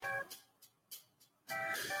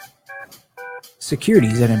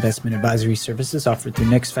Securities and investment advisory services offered through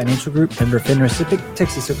Next Financial Group, member FINRA SIPC.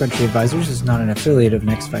 Texas Hill Country Advisors is not an affiliate of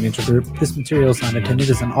Next Financial Group. This material is not intended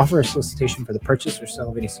as an offer or solicitation for the purchase or sale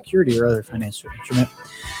of any security or other financial instrument.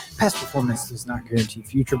 Past performance does not guarantee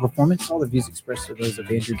future performance. All the views expressed are those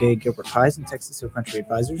of Andrew Gay, Gilbert Pies, and Texas Hill Country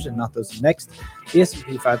Advisors, and not those of Next. The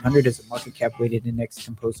S&P 500 is a market cap weighted index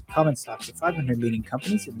composed of common stocks of 500 leading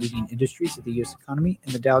companies and leading industries of the U.S. economy,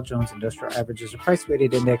 and the Dow Jones Industrial Average is a price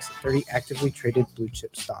weighted index of 30 actively traded blue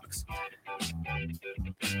chip stocks.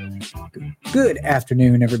 Good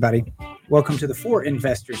afternoon, everybody. Welcome to the For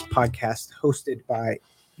Investors podcast, hosted by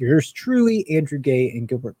yours truly, Andrew Gay and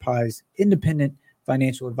Gilbert Pies, independent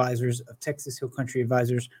financial advisors of Texas Hill Country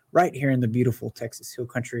Advisors, right here in the beautiful Texas Hill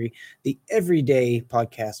Country, the everyday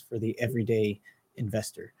podcast for the everyday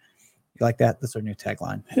investor. You like that? That's our new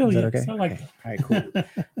tagline. Hell Is yeah, that okay? I like that. All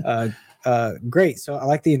right, cool. Great. So I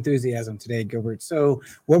like the enthusiasm today, Gilbert. So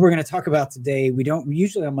what we're going to talk about today, we don't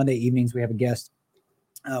usually on Monday evenings, we have a guest.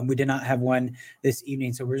 We did not have one this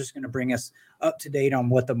evening, so we're just going to bring us up to date on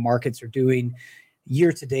what the markets are doing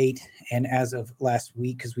year to date and as of last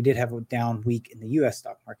week, because we did have a down week in the U.S.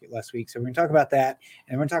 stock market last week. So we're going to talk about that,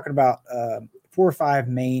 and we're talking about 4 or 5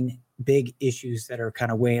 main big issues that are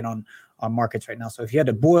kind of weighing on markets right now. So if you had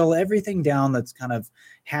to boil everything down that's kind of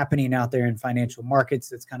happening out there in financial markets,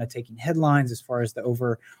 that's kind of taking headlines as far as the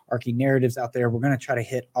overarching narratives out there, we're going to try to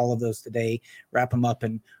hit all of those today, wrap them up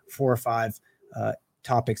in 4 or 5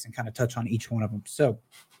 topics and kind of touch on each one of them. So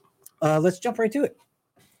let's jump right to it.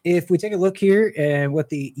 If we take a look here at what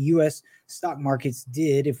the U.S. stock markets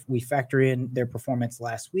did, if we factor in their performance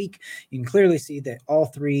last week, you can clearly see that all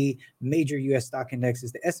 3 major U.S. stock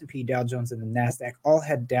indexes, the S&P, Dow Jones, and the NASDAQ, all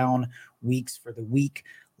had down weeks for the week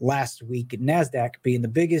last week. NASDAQ being the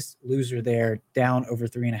biggest loser there, down over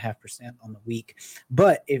 3.5% on the week.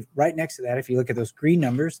 But if right next to that, if you look at those green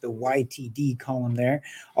numbers, the YTD column there,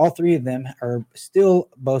 all 3 of them are still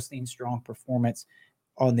boasting strong performance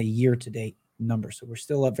on the year-to-date number. So we're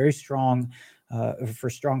still up very strong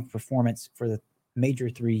for strong performance for the major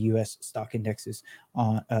 3 U.S. stock indexes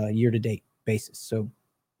on a year-to-date basis. So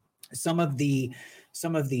some of the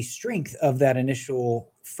strength of that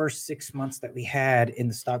initial first 6 months that we had in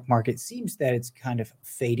the stock market seems that it's kind of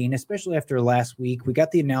fading, especially after last week. We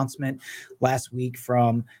got the announcement last week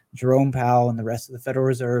from Jerome Powell and the rest of the Federal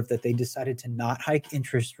Reserve that they decided to not hike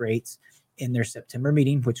interest rates in their September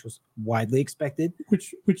meeting, which was widely expected.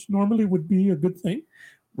 Which normally would be a good thing.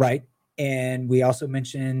 Right. And we also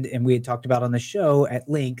mentioned, and we had talked about on the show at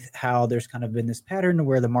length, how there's kind of been this pattern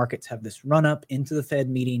where the markets have this run up into the Fed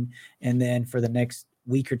meeting, and then for the next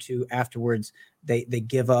week or two afterwards, they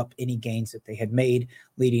give up any gains that they had made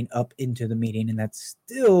leading up into the meeting. And that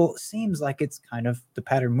still seems like it's kind of the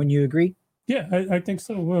pattern. Wouldn't you agree? Yeah, I think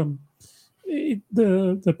so.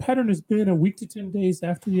 The pattern has been a week to 10 days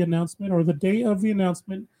after the announcement, or the day of the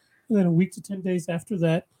announcement, and then a week to 10 days after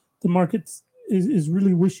that, the market is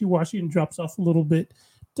really wishy-washy and drops off a little bit.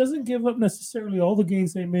 Doesn't give up necessarily all the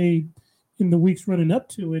gains they made in the weeks running up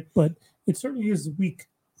to it, but it certainly is weak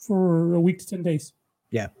for a week to 10 days.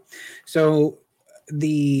 Yeah. So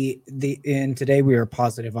and today we are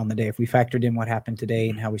positive on the day. If we factored in what happened today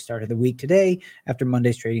and how we started the week today, after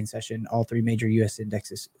Monday's trading session, all 3 major U.S.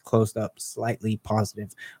 indexes closed up slightly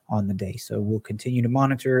positive on the day. So we'll continue to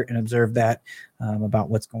monitor and observe that about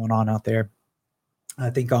what's going on out there. I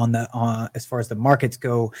think as far as the markets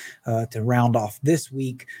go, to round off this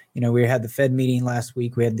week, we had the Fed meeting last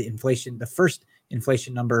week. We had the first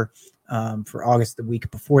inflation number for August the week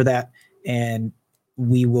before that, and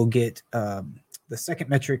we will get the second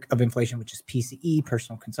metric of inflation, which is PCE,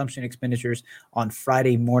 personal consumption expenditures, on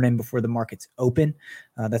Friday morning before the markets open.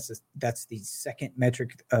 That's the second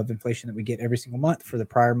metric of inflation that we get every single month for the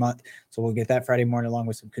prior month. So we'll get that Friday morning along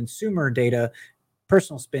with some consumer data.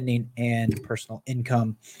 Personal spending and personal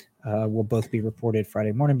income will both be reported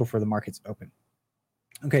Friday morning before the markets open.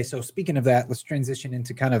 Okay, so speaking of that, let's transition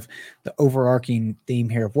into kind of the overarching theme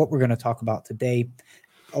here of what we're going to talk about today.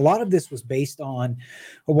 A lot of this was based on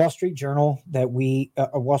a Wall Street Journal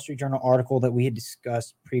article that we had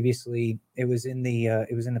discussed previously. It was in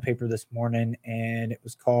the paper this morning, and it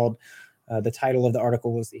was called. The title of the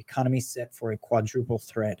article was "The Economy Set for a Quadruple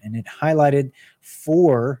Threat," and it highlighted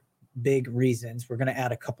 4 big reasons. We're going to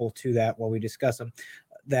add a couple to that while we discuss them.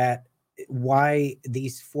 That why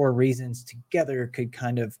these 4 reasons together could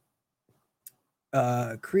kind of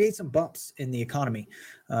create some bumps in the economy.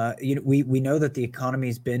 We know that the economy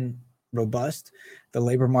has been robust. The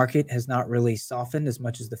labor market has not really softened as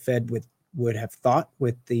much as the Fed would have thought,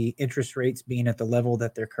 with the interest rates being at the level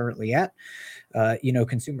that they're currently at.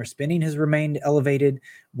 Consumer spending has remained elevated.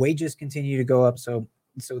 Wages continue to go up. So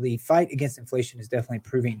so the fight against inflation is definitely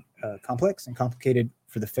proving complex and complicated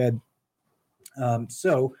for the Fed.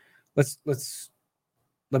 So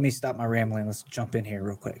let me stop my rambling. Let's jump in here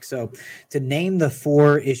real quick. So to name the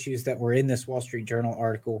 4 issues that were in this Wall Street Journal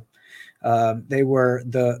article, they were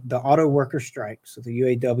the auto worker strike. So the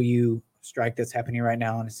UAW strike that's happening right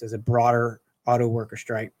now, and it says a broader auto worker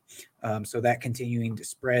strike. So that continuing to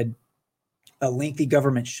spread. A lengthy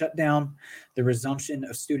government shutdown, the resumption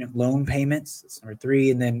of student loan payments, that's number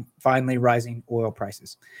 3, and then finally rising oil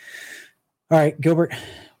prices. All right, Gilbert,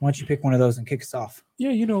 why don't you pick one of those and kick us off?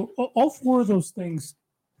 Yeah, all 4 of those things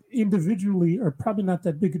individually are probably not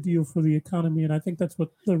that big a deal for the economy, and I think that's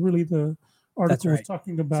what the article was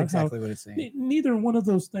talking about. That's exactly what it's saying. Neither one of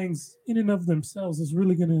those things in and of themselves is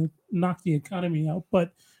really going to knock the economy out,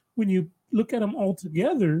 but when you look at them all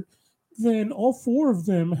together, then all 4 of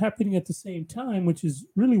them happening at the same time, which is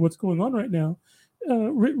really what's going on right now,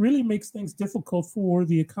 really makes things difficult for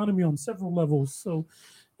the economy on several levels. So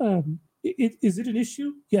is it an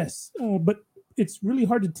issue? Yes, but it's really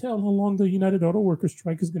hard to tell how long the United Auto Workers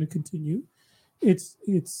strike is going to continue. It's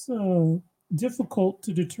difficult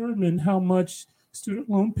to determine how much student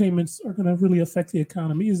loan payments are going to really affect the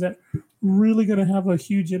economy. Is that really going to have a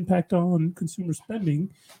huge impact on consumer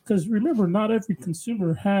spending? Because remember, not every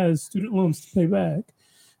consumer has student loans to pay back.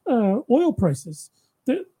 Oil prices.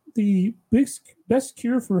 The best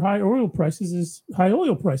cure for high oil prices is high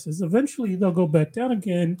oil prices. Eventually, they'll go back down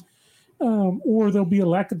again, or there'll be a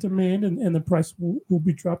lack of demand and the price will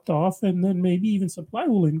be dropped off, and then maybe even supply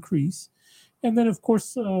will increase. And then, of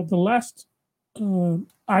course, the last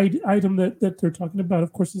item that they're talking about,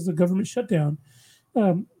 of course, is the government shutdown.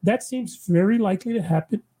 That seems very likely to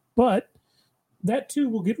happen, but that too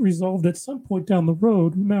will get resolved at some point down the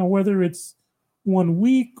road. Now, whether it's 1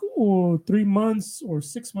 week or 3 months or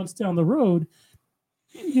 6 months down the road,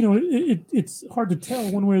 it's hard to tell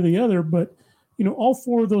one way or the other. But all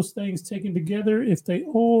 4 of those things taken together, if they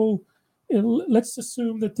all, let's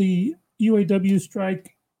assume that the UAW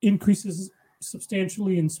strike increases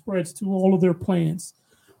substantially and spreads to all of their plants.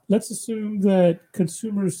 Let's assume that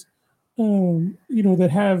consumers, that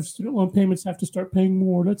have student loan payments have to start paying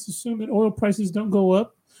more. Let's assume that oil prices go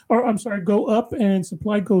up and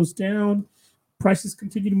supply goes down. Prices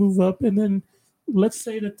continue to move up. And then let's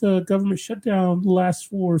say that the government shutdown lasts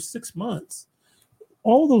for 6 months.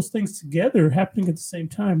 All those things together happening at the same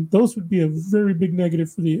time, those would be a very big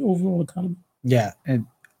negative for the overall economy. Yeah, and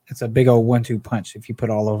it's a big old 1-2 punch if you put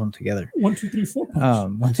all of them together. 1, 2, 3, 4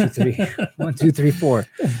 punch. 1, 2, 3, 1, 2, 3, 4.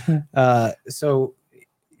 So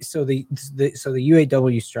the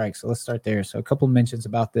UAW strike. So let's start there. So a couple of mentions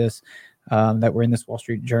about this that were in this Wall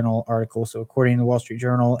Street Journal article. So according to the Wall Street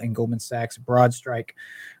Journal and Goldman Sachs, a broad strike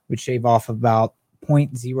would shave off about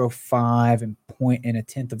 0.05 and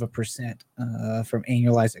 0.1% from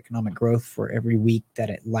annualized economic growth for every week that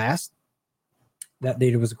it lasts. That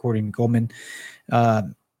data was according to Goldman.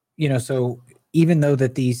 So even though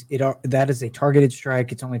that that is a targeted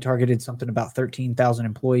strike, it's only targeted something about 13,000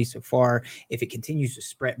 employees so far. If it continues to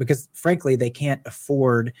spread, because frankly, they can't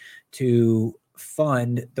afford to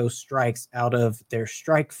fund those strikes out of their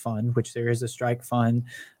strike fund, which there is a strike fund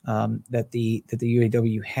that the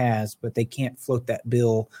UAW has, but they can't float that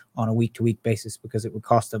bill on a week-to-week basis because it would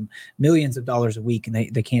cost them millions of dollars a week, and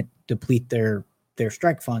they can't deplete their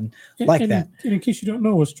strike fund that. And in case you don't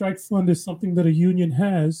know, a strike fund is something that a union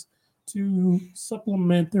has to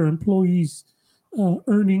supplement their employees'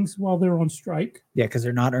 earnings while they're on strike. Yeah, because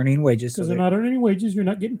they're not earning wages. Because they're not earning wages. You're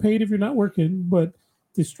not getting paid if you're not working. But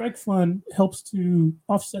the strike fund helps to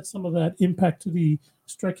offset some of that impact to the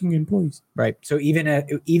striking employees. Right. So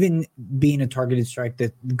even being a targeted strike,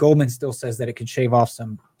 that Goldman still says that it could shave off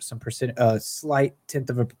some percent, slight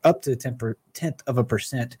up to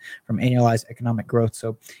 0.1% from annualized economic growth.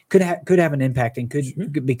 So could have an impact and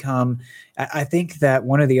could become. I think that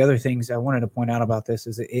one of the other things I wanted to point out about this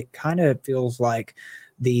is it kind of feels like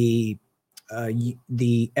the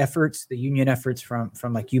union efforts from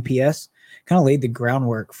like UPS kind of laid the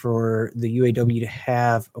groundwork for the UAW to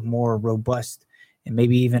have a more robust and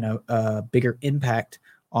maybe even a bigger impact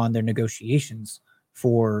on their negotiations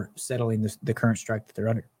for settling the current strike that they're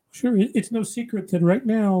under. Sure. It's no secret that right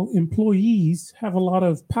now employees have a lot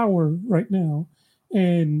of power right now.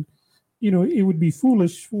 And, it would be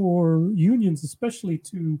foolish for unions, especially,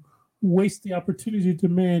 to waste the opportunity to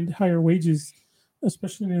demand higher wages,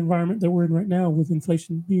 especially in the environment that we're in right now with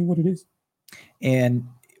inflation being what it is. And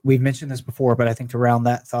we've mentioned this before, but I think to round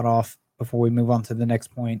that thought off before we move on to the next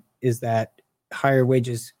point is that higher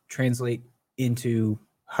wages translate into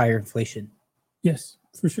higher inflation. Yes,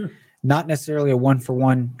 for sure. Not necessarily a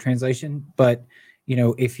 1-for-1 translation, but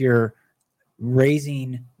if you're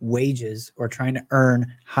raising wages or trying to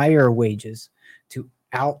earn higher wages to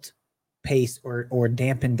outpace or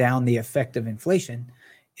dampen down the effect of inflation,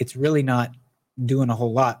 it's really not doing a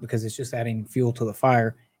whole lot because it's just adding fuel to the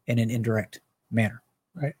fire in an indirect manner.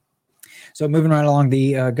 Right. So moving right along,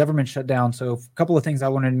 the government shutdown. So a couple of things I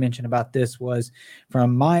wanted to mention about this was,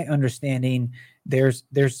 from my understanding, there's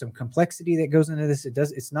some complexity that goes into this.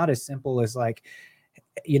 It's not as simple as like,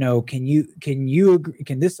 can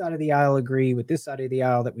this side of the aisle agree with this side of the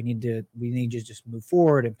aisle that we need to just move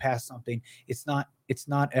forward and pass something? It's not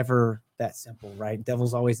ever that simple, right?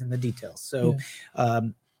 Devil's always in the details. So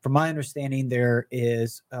from my understanding, there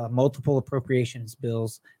is multiple appropriations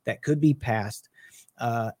bills that could be passed,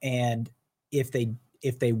 and if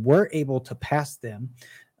they were able to pass them,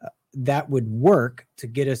 that would work to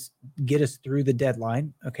get us through the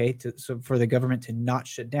deadline, okay, so for the government to not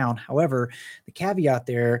shut down. However, the caveat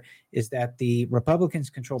there is that the Republicans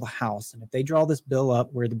control the House, and if they draw this bill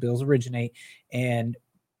up where the bills originate and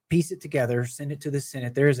piece it together, send it to the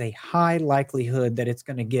Senate, there is a high likelihood that it's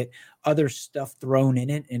going to get other stuff thrown in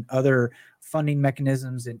it and other funding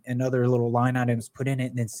mechanisms and other little line items put in it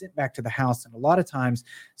and then sent back to the House. And a lot of times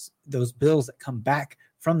those bills that come back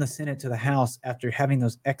from the Senate to the House after having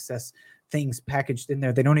those excess things packaged in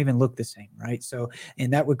there, they don't even look the same, right? So,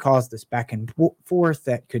 and that would cause this back and forth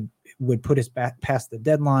that would put us back past the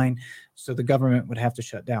deadline. So the government would have to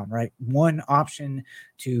shut down, right? One option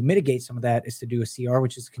to mitigate some of that is to do a CR,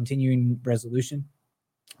 which is a continuing resolution,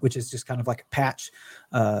 which is just kind of like a patch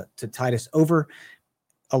to tide us over.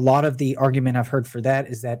 A lot of the argument I've heard for that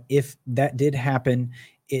is that if that did happen,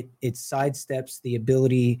 it sidesteps the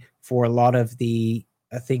ability for a lot of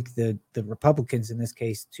I think the Republicans in this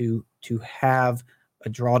case to have a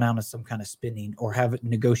drawdown of some kind of spending or have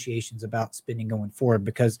negotiations about spending going forward,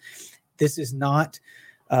 because this is not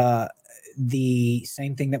the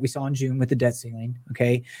same thing that we saw in June with the debt ceiling.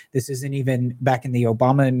 Okay, this isn't even back in the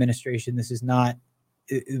Obama administration. This is not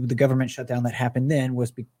the government shutdown that happened then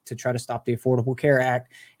was to try to stop the Affordable Care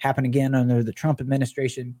Act. Happened again under the Trump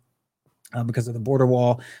administration because of the border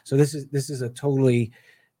wall. So this is a totally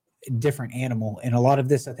different animal, and a lot of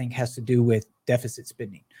this I think has to do with deficit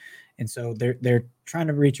spending, and so they're trying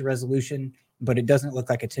to reach a resolution, but it doesn't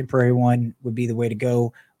look like a temporary one would be the way to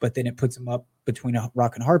go. But then it puts them up between a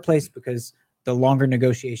rock and a hard place, because the longer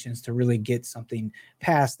negotiations to really get something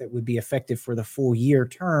passed that would be effective for the full year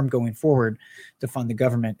term going forward to fund the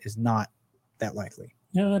government is not that likely.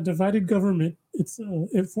 Yeah, that divided government,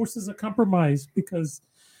 it forces a compromise, because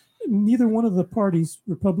neither one of the parties,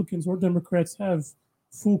 Republicans or Democrats, have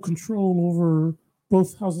full control over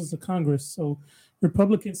both houses of Congress. So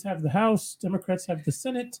Republicans have the House, Democrats have the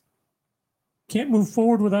Senate. Can't move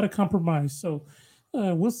forward without a compromise. So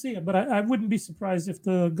we'll see. But I wouldn't be surprised if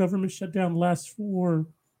the government shutdown lasts for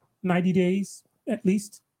 90 days at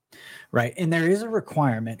least. Right. And there is a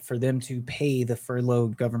requirement for them to pay the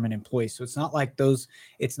furloughed government employees. So it's not like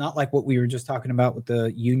what we were just talking about with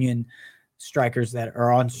the union strikers that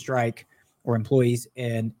are on strike, or employees,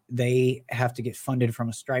 and they have to get funded from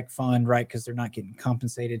a strike fund, right? Because they're not getting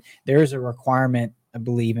compensated. There is a requirement, I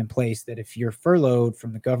believe, in place that if you're furloughed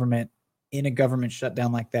from the government in a government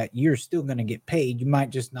shutdown like that, you're still going to get paid. You might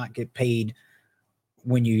just not get paid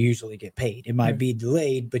when you usually get paid. It might be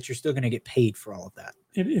delayed, but you're still going to get paid for all of that.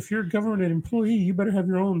 And if you're a government employee, you better have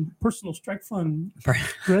your own personal strike fund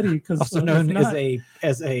ready, because also known as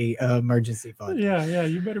a emergency fund. Yeah,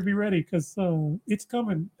 you better be ready, because it's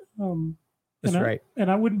coming. That's right.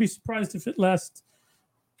 And I wouldn't be surprised if it lasts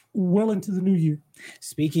well into the new year.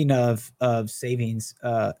 Speaking of savings,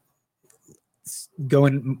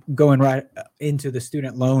 going right into the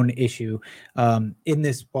student loan issue, in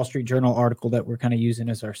this Wall Street Journal article that we're kind of using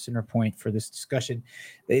as our center point for this discussion,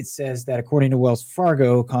 it says that according to Wells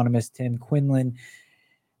Fargo economist Tim Quinlan,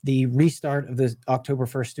 the restart of the October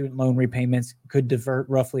 1st student loan repayments could divert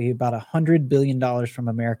roughly about $100 billion from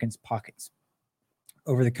Americans' pockets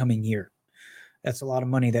over the coming year. That's a lot of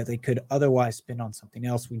money that they could otherwise spend on something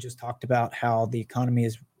else. We just talked about how the economy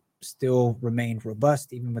has still remained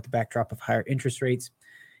robust, even with the backdrop of higher interest rates.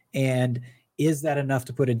 And is that enough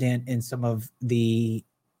to put a dent in some of the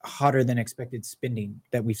hotter than expected spending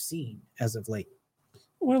that we've seen as of late?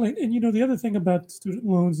 Well, and the other thing about student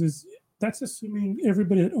loans is that's assuming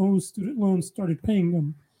everybody that owns student loans started paying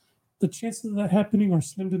them. The chances of that happening are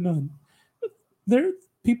slim to none.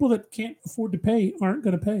 People that can't afford to pay aren't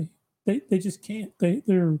going to pay. They just can't.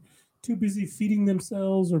 They're too busy feeding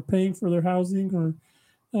themselves or paying for their housing or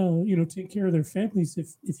taking care of their families.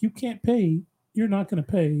 If you can't pay, you're not going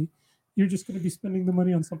to pay. You're just going to be spending the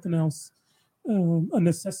money on something else, a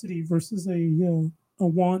necessity versus a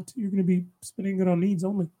want. You're going to be spending it on needs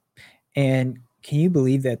only. And can you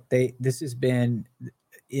believe that this has been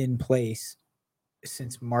in place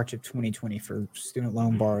since March of 2020 for student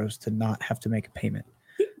loan borrowers to not have to make a payment?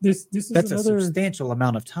 This is That's another a substantial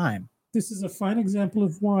amount of time. This is a fine example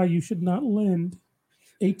of why you should not lend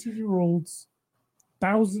 18-year-olds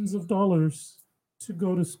thousands of dollars to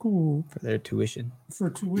go to school for their tuition,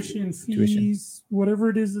 fees, whatever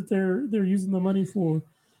it is that they're using the money for.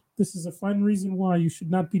 This is a fine reason why you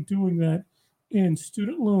should not be doing that. And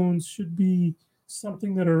student loans should be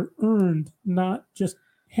something that are earned, not just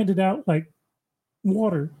handed out like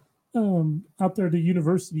water out there to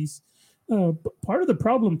universities. But part of the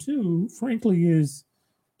problem too, frankly, is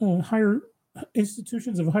higher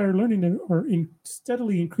institutions of higher learning are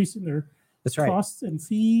steadily increasing their costs and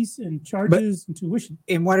fees and charges and tuition.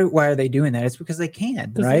 And why are they doing that? It's because they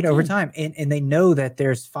can, right? Over time. And they know that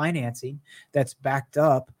there's financing that's backed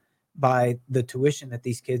up by the tuition that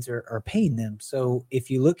these kids are paying them. So if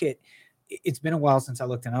you look at, it's been a while since I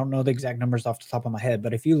looked, and I don't know the exact numbers off the top of my head,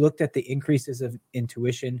 but if you looked at the increases in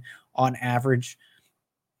tuition on average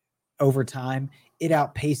over time, it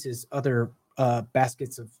outpaces other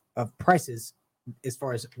baskets of prices as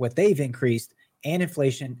far as what they've increased and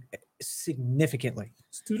inflation significantly.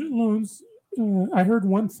 Student loans, I heard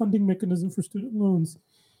one funding mechanism for student loans.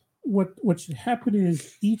 What should happen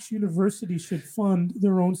is each university should fund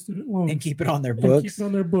their own student loans and keep it on their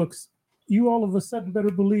books. You all of a sudden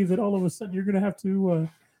better believe that all of a sudden you're going to have to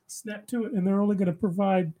snap to it, and they're only going to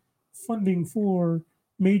provide funding for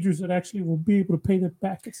majors that actually will be able to pay that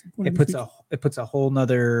back at some point. It puts a whole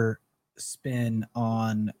nother spin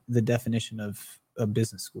on the definition of a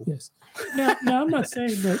business school. Yes. Now I'm not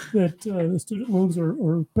saying that the student loans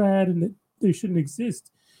are bad and that they shouldn't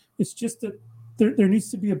exist. It's just that there needs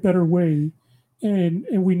to be a better way, and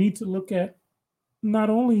we need to look at not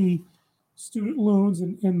only student loans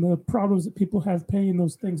and the problems that people have paying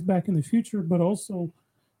those things back in the future, but also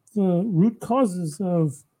the root causes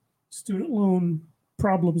of student loan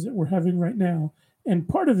problems that we're having right now. And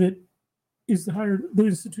part of it is the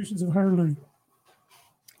institutions of higher learning.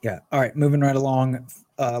 Yeah. All right. Moving right along.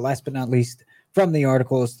 Last but not least, from the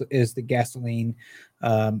article is the gasoline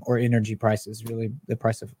or energy prices, really the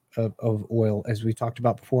price of oil, as we talked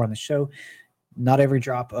about before on the show. Not every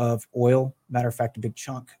drop of oil, matter of fact, a big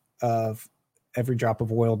chunk of every drop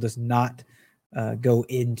of oil does not go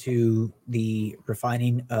into the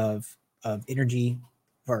refining of energy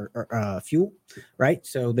or fuel, right?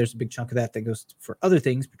 So there's a big chunk of that goes for other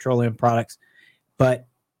things, petroleum products. But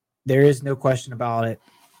there is no question about it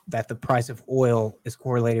that the price of oil is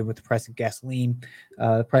correlated with the price of gasoline.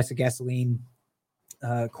 The price of gasoline,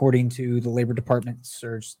 according to the Labor Department,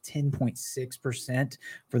 surged 10.6%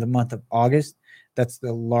 for the month of August. That's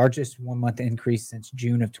the largest 1 month increase since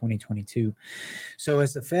June of 2022. So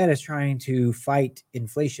as the Fed is trying to fight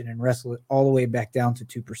inflation and wrestle it all the way back down to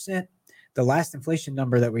 2%, the last inflation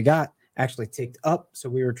number that we got actually ticked up. So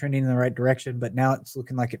we were trending in the right direction, but now it's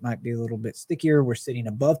looking like it might be a little bit stickier. We're sitting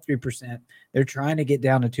above 3%. They're trying to get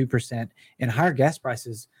down to 2%, and higher gas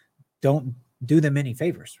prices don't do them any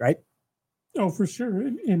favors, right? Oh, for sure.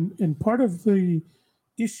 And part of the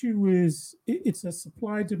issue is it's a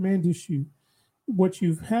supply demand issue. What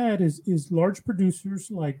you've had is large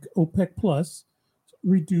producers like OPEC Plus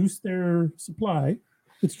reduce their supply.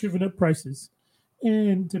 It's driven up prices.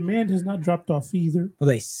 And demand has not dropped off either. Well,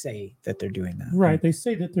 they say that they're doing that. Right. They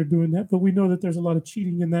say that they're doing that, but we know that there's a lot of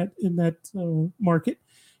cheating in that market.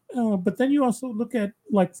 But then you also look at,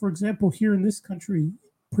 like, for example, here in this country,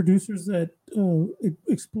 producers that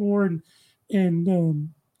explore and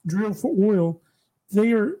drill for oil,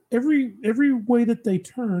 they are every way that they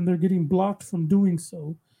turn, they're getting blocked from doing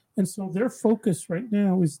so. And so their focus right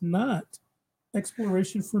now is not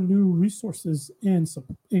exploration for new resources and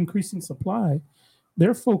increasing supply.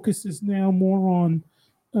 Their focus is now more on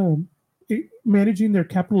managing their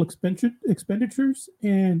capital expenditures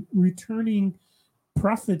and returning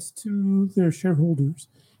profits to their shareholders.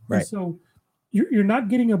 Right. And so you're not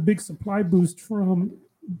getting a big supply boost from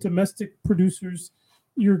domestic producers.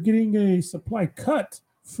 You're getting a supply cut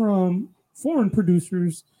from foreign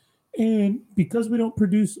producers. And because we don't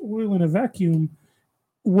produce oil in a vacuum,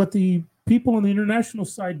 what the people on the international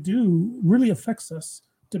side do really affects us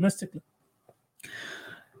domestically.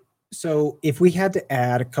 So if we had to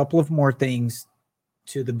add a couple of more things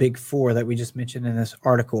to the big four that we just mentioned in this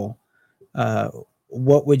article,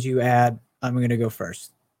 what would you add? I'm going to go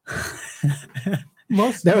first.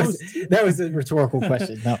 That was a rhetorical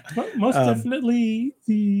question. No. Most definitely,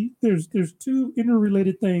 there's two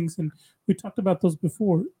interrelated things, and we talked about those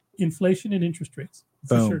before: inflation and interest rates.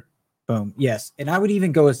 For sure. Boom. Yes. And I would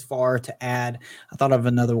even go as far to add, I thought of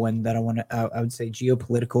another one that I would say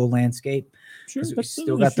geopolitical landscape. Sure, We that's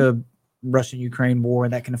still an got issue. the Russian-Ukraine war,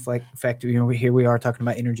 and that can affect, here we are talking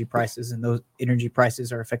about energy prices, and those energy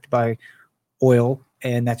prices are affected by oil,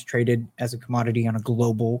 and that's traded as a commodity on a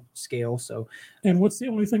global scale. So, And what's the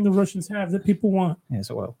only thing the Russians have that people want? yeah,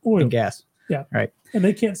 it's oil, Oil. and gas. Yeah. Right. And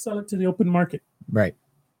they can't sell it to the open market. Right.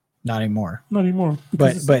 Not anymore. Not anymore.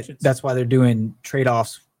 Because of But sanctions. that's why they're doing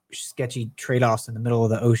trade-offs, sketchy trade-offs in the middle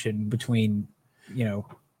of the ocean between,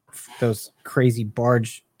 those crazy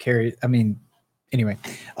barge carry. I mean, anyway.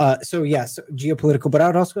 So geopolitical, but I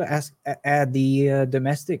would also add the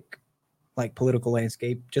domestic, like, political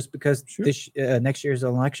landscape, just because Sure. this next year is an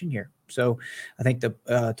election year. So I think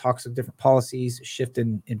the talks of different policies, shift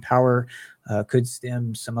in power, could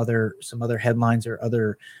stem some other headlines or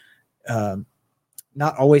other,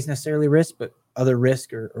 not always necessarily risk, but other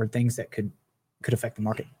risk or things that could affect the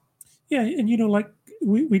market. Yeah, and like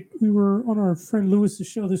we were on our friend Lewis's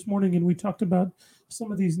show this morning, and we talked about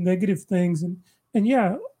some of these negative things, and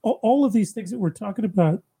yeah, all of these things that we're talking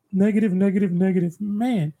about, negative.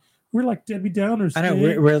 Man, we're like Debbie Downers. I know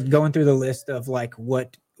we're going through the list of, like,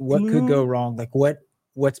 what could go wrong, like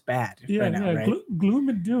what's bad right now, right? Gloom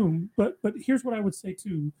and doom. But here's what I would say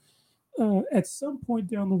too. At some point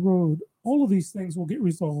down the road, all of these things will get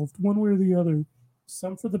resolved one way or the other.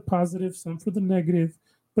 Some for the positive, some for the negative,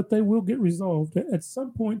 but they will get resolved. At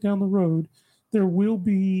some point down the road, there will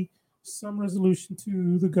be some resolution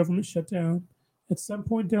to the government shutdown. At some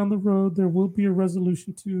point down the road, there will be a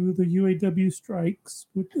resolution to the UAW strikes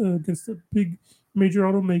against the big major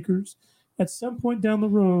automakers. At some point down the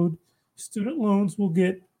road, student loans will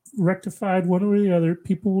get rectified one way or the other.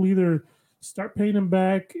 People will either start paying them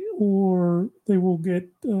back, or they will get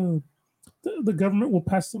the government will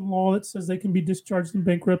pass some law that says they can be discharged in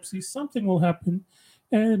bankruptcy. Something will happen,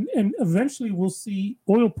 and eventually we'll see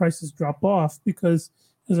oil prices drop off because,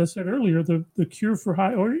 as I said earlier, the cure for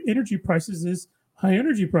high energy prices is high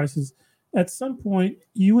energy prices. At some point,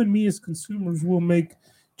 you and me as consumers will make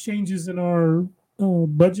changes in our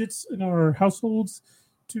budgets in our households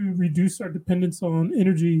to reduce our dependence on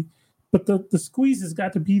energy. But the squeeze has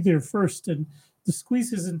got to be there first, and the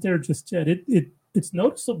squeeze isn't there just yet. It's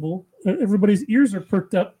noticeable. Everybody's ears are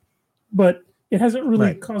perked up, but it hasn't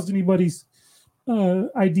really caused anybody's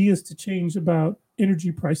ideas to change about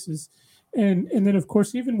energy prices. And then, of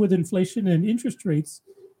course, even with inflation and interest rates,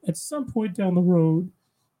 at some point down the road,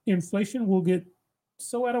 inflation will get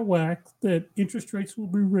so out of whack that interest rates will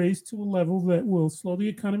be raised to a level that will slow the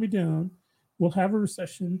economy down. We'll have a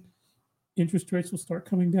recession. Interest rates will start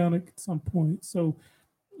coming down at some point. So,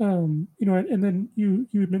 and then you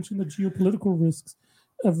had mentioned the geopolitical risks.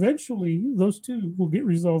 Eventually, those two will get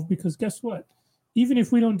resolved because guess what? Even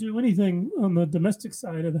if we don't do anything on the domestic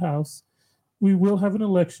side of the house, we will have an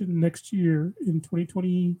election next year in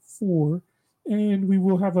 2024, and we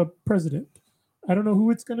will have a president. I don't know who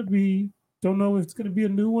it's going to be. Don't know if it's going to be a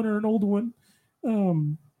new one or an old one.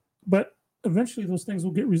 But eventually those things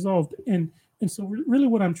will get resolved. And so really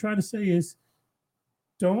what I'm trying to say is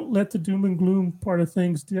don't let the doom and gloom part of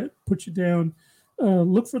things put you down.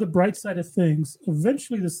 Look for the bright side of things.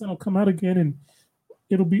 Eventually the sun will come out again and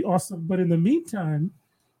it'll be awesome. But in the meantime,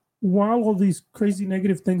 while all these crazy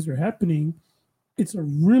negative things are happening, it's a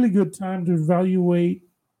really good time to evaluate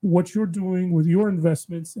what you're doing with your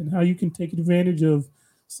investments and how you can take advantage of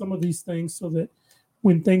some of these things so that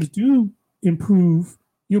when things do improve,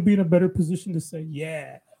 you'll be in a better position to say,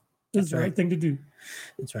 yeah, this is the right thing to do.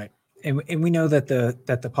 That's right. And we know that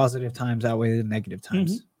the positive times outweigh the negative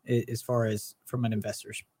times as far as from an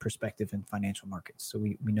investor's perspective in financial markets. So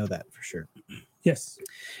we know that for sure. Yes.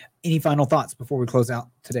 Any final thoughts before we close out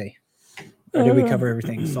today? Or did we cover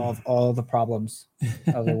everything, solve all the problems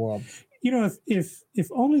of the world?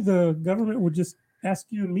 If only the government would just ask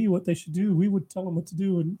you and me what they should do, we would tell them what to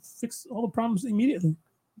do and fix all the problems immediately.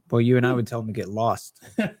 Well, you and I would tell them to get lost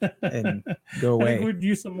and go away. I think we'd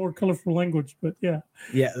use some more colorful language, but yeah.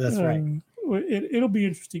 Yeah, that's right. It'll be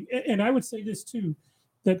interesting. And I would say this too,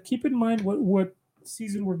 that keep in mind what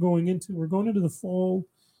season we're going into. We're going into the fall.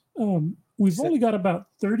 We've only got about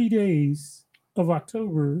 30 days of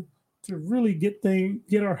October to really get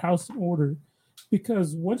our house in order.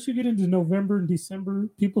 Because once you get into November and December,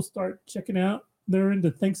 people start checking out. They're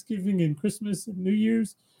into Thanksgiving and Christmas and New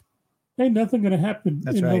Year's. Ain't nothing going to happen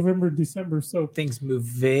in November and December. So things move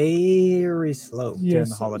very slow during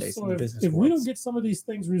the holidays. So if we don't get some of these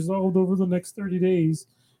things resolved over the next 30 days,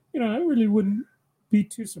 I really wouldn't be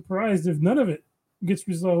too surprised if none of it gets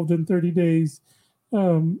resolved in 30 days.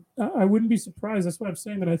 I wouldn't be surprised. That's why I'm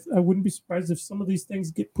saying that I wouldn't be surprised if some of these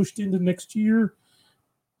things get pushed into next year.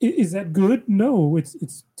 Is that good? No,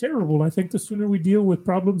 it's terrible. I think the sooner we deal with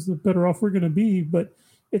problems, the better off we're going to be. But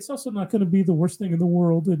it's also not going to be the worst thing in the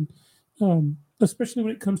world. And especially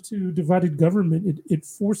when it comes to divided government, it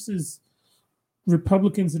forces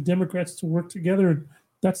Republicans and Democrats to work together. And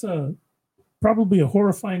that's probably a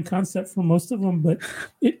horrifying concept for most of them, but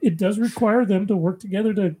it does require them to work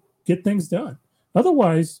together to get things done.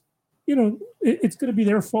 Otherwise, it's going to be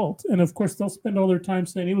their fault. And of course, they'll spend all their time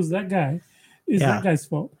saying it was that guy. Is that guy's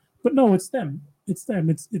fault? But no, it's them. It's them.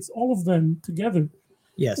 It's all of them together.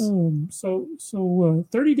 Yes. So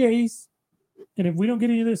 30 days, and if we don't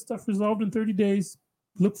get any of this stuff resolved in 30 days,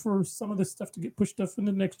 look for some of this stuff to get pushed up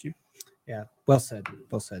into next year. Yeah. Well said.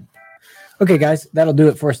 Well said. Okay, guys, that'll do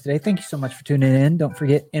it for us today. Thank you so much for tuning in. Don't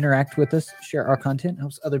forget, interact with us, share our content,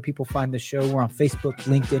 helps other people find the show. We're on Facebook,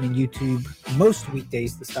 LinkedIn, and YouTube. Most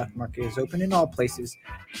weekdays, the stock market is open in all places.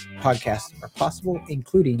 Podcasts are possible,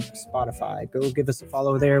 including Spotify. Go give us a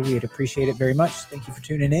follow there. We'd appreciate it very much. Thank you for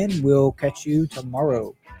tuning in. We'll catch you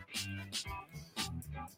tomorrow.